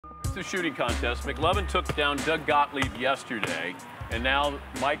the shooting contest. McLovin took down Doug Gottlieb yesterday, and now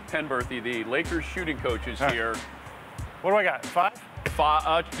Mike Penberthy, the Lakers shooting coach, is here. What do I got?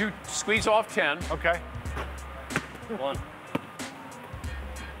 5? Do squeeze off 10. Okay. 1.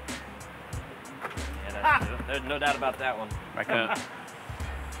 There's no doubt about that one.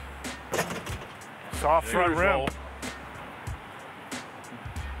 Soft front rim. Roll.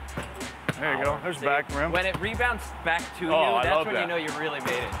 There you go. There's back rim. When it rebounds back to you, that's when you know you really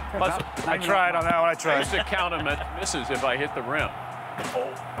made it. Plus, I tried on that one. I I tried. used to count them as misses if I hit the rim.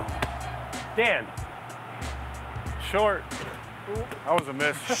 Dan. Short. That was a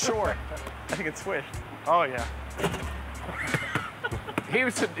miss. Short. I think it's swished. Oh, yeah.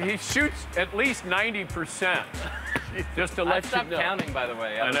 He shoots at least 90%. Just to I let you stopped know. counting, by the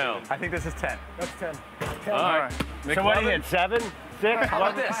way. I know. I think this is 10. That's 10. All right. So what do you McLovin? get, 7? 6? How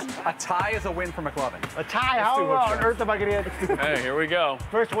about this? A tie is a win for McLovin. A tie? How do on it, earth am I going to get? Hey, here we go.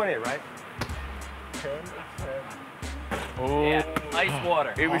 First one in, right? 10. Oh, Yeah, ice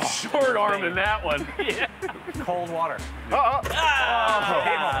water. he was short arming that one. Yeah. Cold water. That's all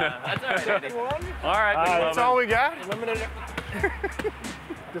right, Andy. All right, That's all we got? Eliminated.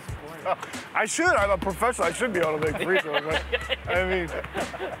 I should. I'm a professional. I should be able to make free throws. But, I mean,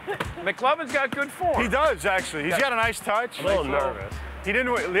 McLovin's got good form. he does, actually. He's got a nice touch. A little nervous. He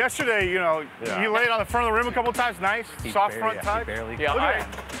didn't. Yesterday, you know, he laid on the front of the rim a couple times. Nice. Soft front touch. Yeah,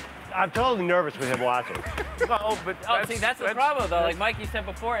 I'm totally nervous with him watching. well, but See, that's the problem, though. Like Mikey said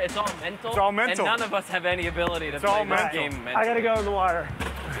before, it's all mental. It's all mental. And none of us have any ability to It's all play this mental. game mentally. I got to go in the water.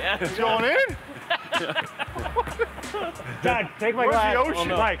 Yeah. It's going in? Dad, take my Where's glass. the ocean?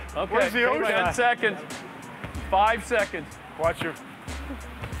 Mike. Okay, Where's the ocean? 10 seconds. 5 seconds. Watch your.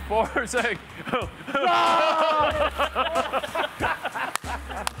 4 seconds.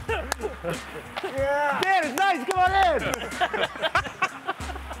 Dan, it's nice. Come on in.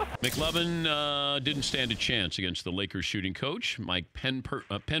 McLovin didn't stand a chance against the Lakers shooting coach, Mike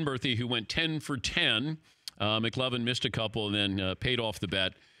Penberthy, who went 10 for 10. McLovin missed a couple and then paid off the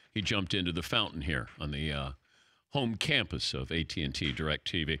bet. He jumped into the fountain here on the home campus of AT&T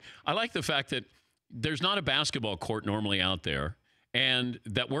DirecTV. I like the fact that there's not a basketball court normally out there, and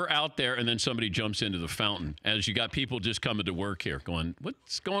that we're out there and then somebody jumps into the fountain as you got people just coming to work here going,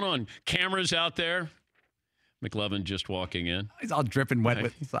 what's going on? Cameras out there. McLovin just walking in. He's all dripping wet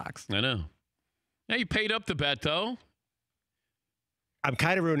with socks. I know. Now, you paid up the bet, though. I'm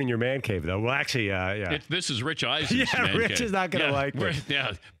kind of ruining your man cave, though. Well, actually, yeah. This is Rich Eisen's man Rich cave. is not going to like this.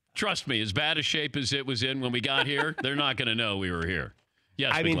 Yeah, trust me, as bad a shape as it was in when we got here, they're not going to know we were here.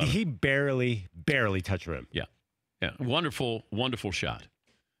 Yes, I mean, McLovin. he barely touched rim. Yeah. Wonderful, wonderful shot.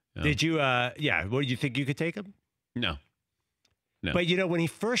 Yeah. Did you, what, do you think you could take him? No. But, you know, when he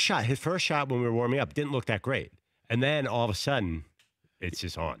first shot, his first shot when we were warming up didn't look that great. And then all of a sudden, it's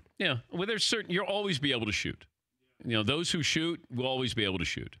just on. Yeah. Well, there's certain, you'll always be able to shoot. You know, those who shoot will always be able to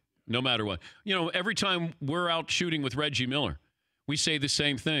shoot, no matter what. You know, every time we're out shooting with Reggie Miller, we say the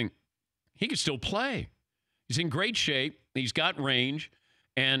same thing. He can still play. He's in great shape. He's got range.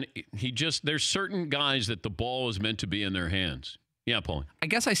 And there's certain guys that the ball is meant to be in their hands. Yeah, Paul. I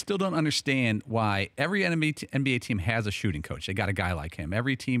guess I still don't understand why every NBA team has a shooting coach. They got a guy like him.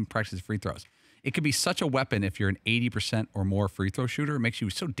 Every team practices free throws. It could be such a weapon if you're an 80% or more free throw shooter. It makes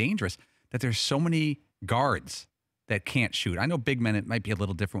you so dangerous that there's so many guards that can't shoot. I know big men, it might be a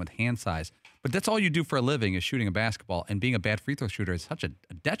little different with hand size, but that's all you do for a living is shooting a basketball, and being a bad free throw shooter is such a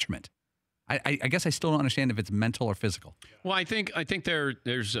detriment. I guess I still don't understand if it's mental or physical. Well, I think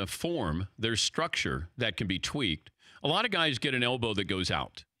there's a form, there's structure that can be tweaked. A lot of guys get an elbow that goes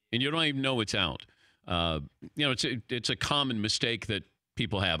out, and you don't even know it's out. You know, it's a common mistake that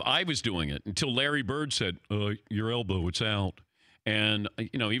people have. I was doing it until Larry Bird said, your elbow, it's out. And,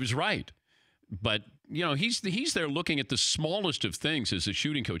 you know, he was right. But, you know, he's there looking at the smallest of things as a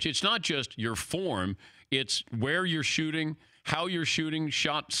shooting coach. It's not just your form. It's where you're shooting, how you're shooting,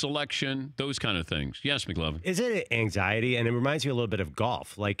 shot selection, those kind of things. Yes, McLovin. Is it anxiety? And it reminds me a little bit of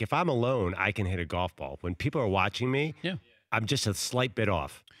golf. Like, if I'm alone, I can hit a golf ball. When people are watching me, I'm just a slight bit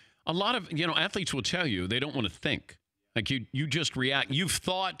off. A lot of, you know, athletes will tell you they don't want to think. Like, you just react. You've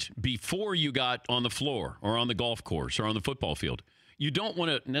thought before you got on the floor or on the golf course or on the football field. You don't want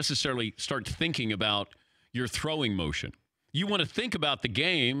to necessarily start thinking about your throwing motion. You want to think about the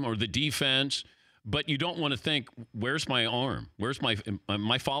game or the defense, but you don't want to think, where's my arm?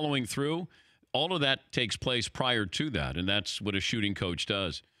 Am I following through? All of that takes place prior to that, and that's what a shooting coach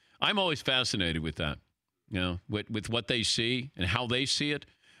does. I'm always fascinated with that, you know, with what they see and how they see it.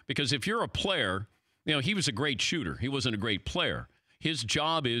 Because if you're a player, you know, he was a great shooter. He wasn't a great player. His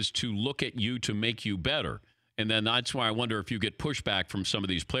job is to look at you to make you better. And then that's why I wonder if you get pushback from some of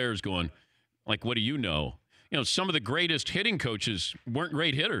these players going, like, what do you know? You know, some of the greatest hitting coaches weren't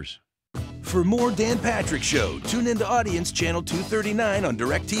great hitters. For more Dan Patrick Show, tune into Audience Channel 239 on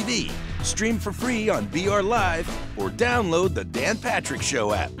DirecTV. Stream for free on BR Live or download the Dan Patrick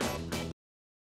Show app.